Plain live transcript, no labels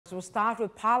So we'll start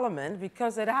with Parliament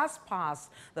because it has passed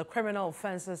the Criminal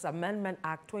Offences Amendment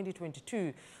Act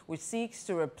 2022, which seeks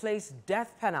to replace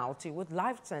death penalty with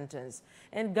life sentence.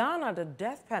 In Ghana, the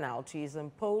death penalty is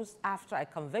imposed after a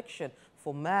conviction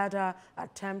for murder,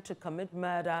 attempt to commit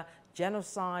murder,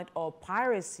 genocide or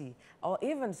piracy, or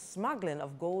even smuggling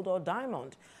of gold or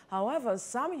diamond. However,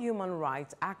 some human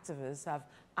rights activists have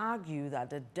argued that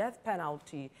the death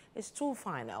penalty is too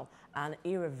final and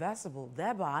irreversible,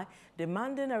 thereby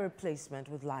demanding a replacement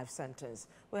with life sentence.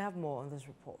 We have more on this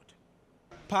report.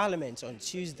 Parliament on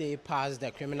Tuesday passed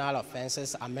the Criminal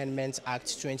Offences Amendment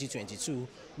Act 2022,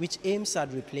 which aims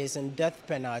at replacing death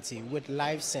penalty with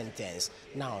life sentence.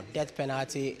 Now, death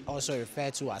penalty, also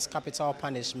referred to as capital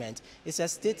punishment, is a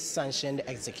state-sanctioned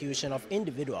execution of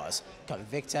individuals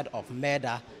convicted of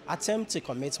murder, attempt to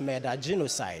commit murder,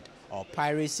 genocide, or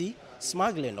piracy,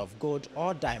 smuggling of gold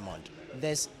or diamond.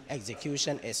 This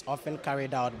execution is often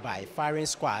carried out by firing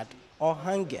squad or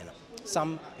hanging.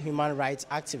 Some human rights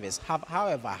activists have,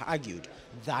 however, argued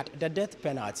that the death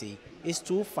penalty is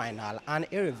too final and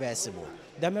irreversible.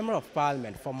 The Member of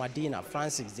Parliament for Madina,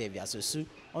 Francis Xavier Sosu,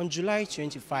 on July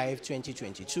 25,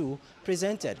 2022,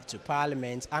 presented to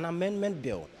Parliament an amendment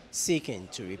bill seeking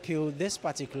to repeal this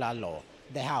particular law.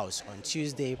 The House on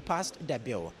Tuesday passed the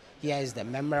bill. Here is the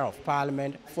Member of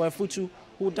Parliament for Efutu,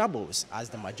 who doubles as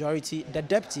the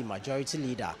Deputy Majority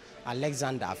Leader,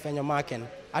 Alexander Afenyomarkin,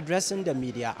 addressing the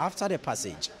media after the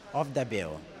passage of the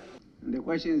bill. And the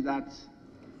question is that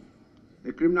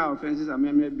the Criminal Offences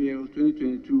Amendment Bill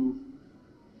 2022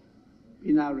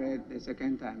 be now read the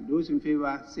second time. Those in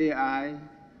favor say aye.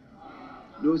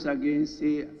 Those against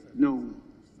say no.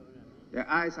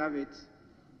 The ayes have it.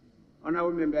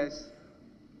 Honourable members,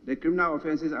 the Criminal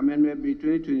Offences Amendment Bill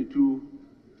 2022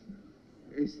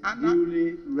 is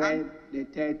duly read the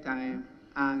third time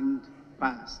and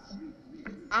passed.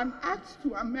 An act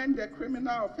to amend the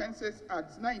Criminal Offences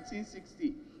Act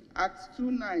 1960, Act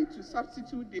 29, to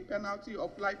substitute the penalty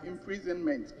of life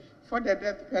imprisonment for the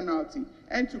death penalty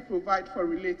and to provide for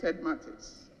related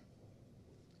matters.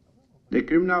 The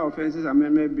Criminal Offences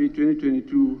Amendment Bill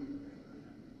 2022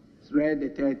 is read the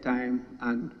third time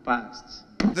and passed.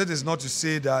 That is not to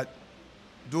say that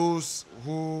those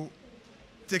who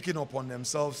take it upon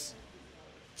themselves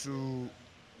to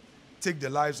take the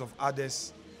lives of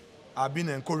others are being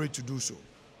encouraged to do so.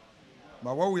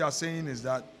 But what we are saying is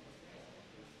that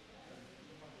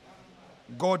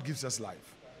God gives us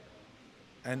life,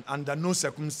 and under no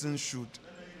circumstance should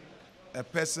a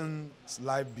person's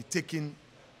life be taken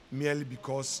merely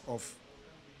because of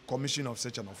commission of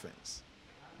such an offense.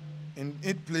 In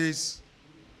its place,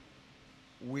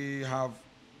 we have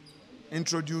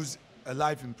introduced a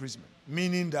life imprisonment,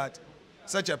 meaning that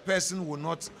such a person will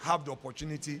not have the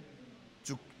opportunity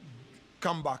to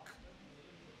come back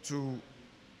to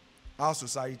our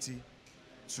society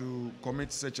to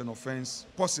commit such an offense,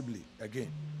 possibly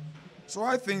again. So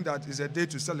I think that is a day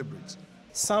to celebrate.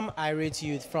 Some irate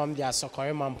youth from the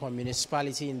Asokore-Mampong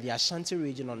municipality in the Ashanti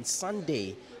region on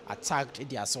Sunday attacked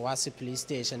the Asawasi police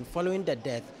station following the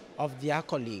death of their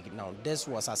colleague. Now, this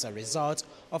was as a result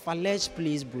of alleged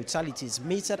police brutalities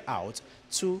meted out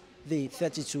to the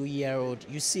 32-year-old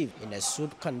Yusuf in a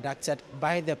swoop conducted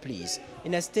by the police.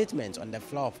 In a statement on the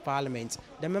floor of Parliament,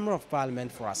 the Member of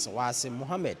Parliament for Asawasi,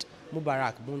 Mohammed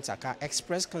Mubarak Muntaka,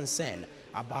 expressed concern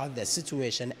about the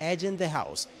situation, urging the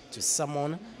House to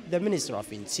summon the Minister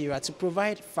of Interior to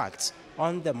provide facts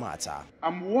on the matter.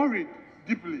 I'm worried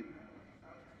deeply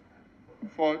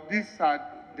for this sad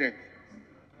death.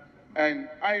 And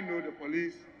I know the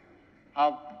police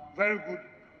have very good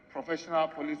professional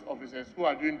police officers who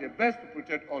are doing their best to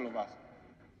protect all of us.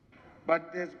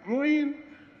 But there's growing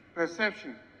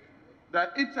perception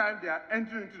that each time they are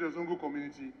entering into the Zongo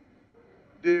community,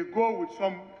 they go with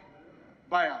some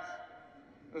bias.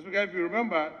 Because if you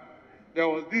remember, there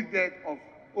was this death of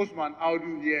Osman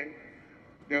Audu here.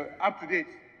 Up to date,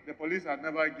 the police had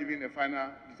never given a final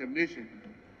determination.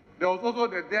 There was also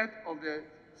the death of the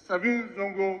 7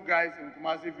 Zongo guys in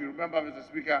Kumasi, if you remember, Mr.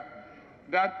 Speaker,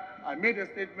 that I made a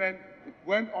statement, it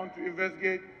went on to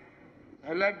investigate,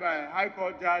 led by a High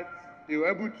Court judge. They were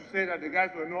able to say that the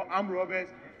guys were not armed robbers,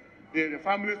 the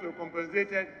families were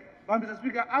compensated. But Mr.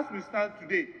 Speaker, as we stand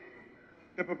today,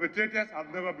 the perpetrators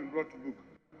have never been brought to book.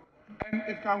 And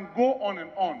it can go on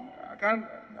and on.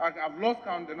 I've lost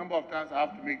count the number of times I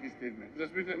have to make this statement.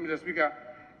 Mr. Speaker,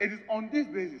 it is on this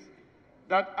basis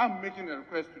that I'm making a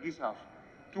request to this House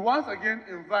to once again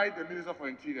invite the Minister for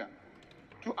Interior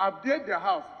to update the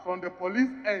House from the police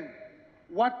end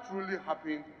what truly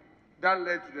happened that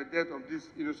led to the death of this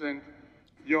innocent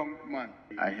young man.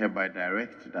 I hereby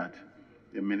direct that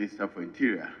the Minister for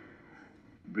Interior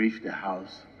brief the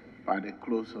House by the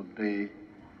close of day,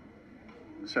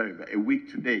 a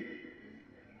week today.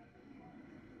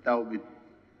 That will be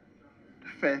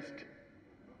 1st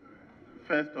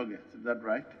August, is that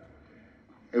right?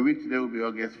 A week today will be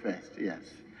August 1st, yes.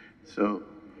 So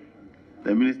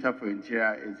the Minister for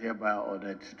Interior is hereby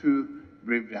ordered to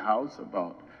brief the House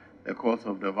about the cause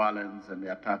of the violence and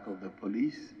the attack of the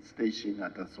police station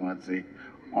at Aswanzi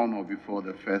on or before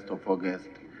the 1st of August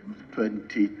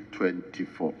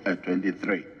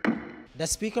 2023. The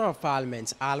Speaker of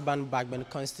Parliament, Alban Bagman,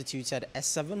 constituted a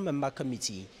 7-member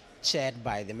committee chaired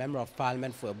by the Member of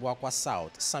Parliament for Ebuakwa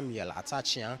South, Samuel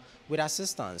Atachian, with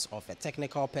assistance of a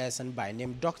technical person by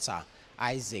name Dr.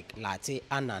 Isaac Latte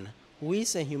Annan, who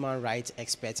is a human rights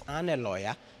expert and a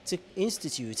lawyer, to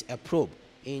institute a probe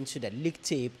into the leaked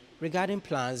tape regarding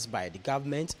plans by the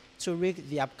government to rig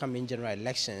the upcoming general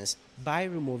elections by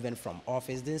removing from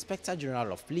office the Inspector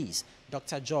General of Police,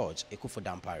 Dr. George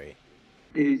Ekufudampare.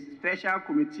 The special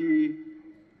committee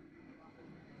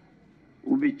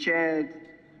will be chaired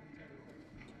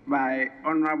by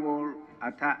Honorable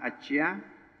Ata Achia,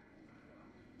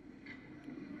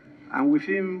 and with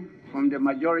him from the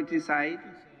majority side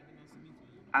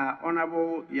are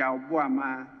Honorable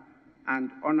Yaobuama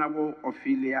and Honorable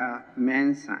Ophelia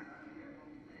Mensah.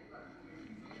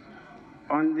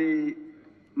 On the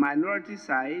minority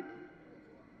side,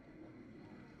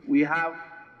 we have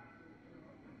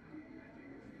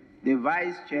the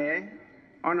Vice Chair,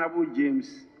 Honorable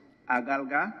James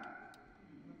Agalga,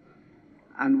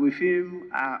 and with him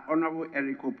are Honorable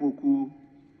Eric Opoku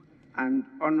and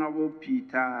Honorable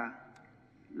Peter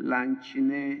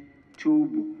Lanchine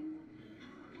Tubu.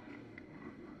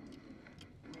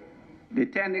 The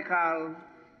technical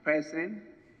person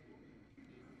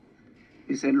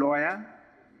is a lawyer,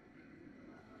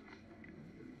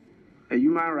 a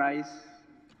human rights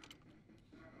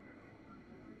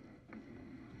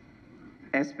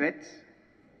expert,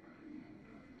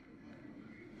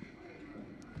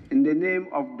 in the name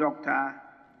of Dr.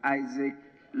 Isaac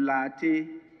Latte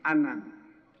Annan.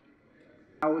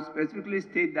 I will specifically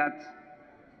state that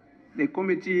the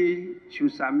committee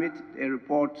should submit a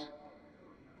report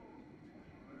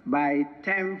by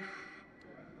 10th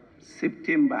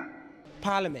September.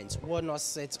 Parliament will not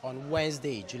sit on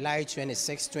Wednesday, July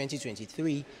 26,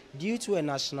 2023, due to a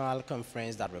national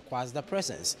conference that requires the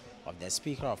presence of the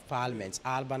Speaker of Parliament,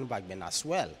 Alban Bagman, as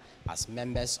well as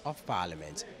members of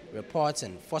Parliament.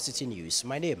 Reporting for Citi News,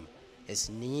 my name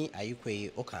is Ni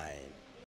Ayukwe Okain.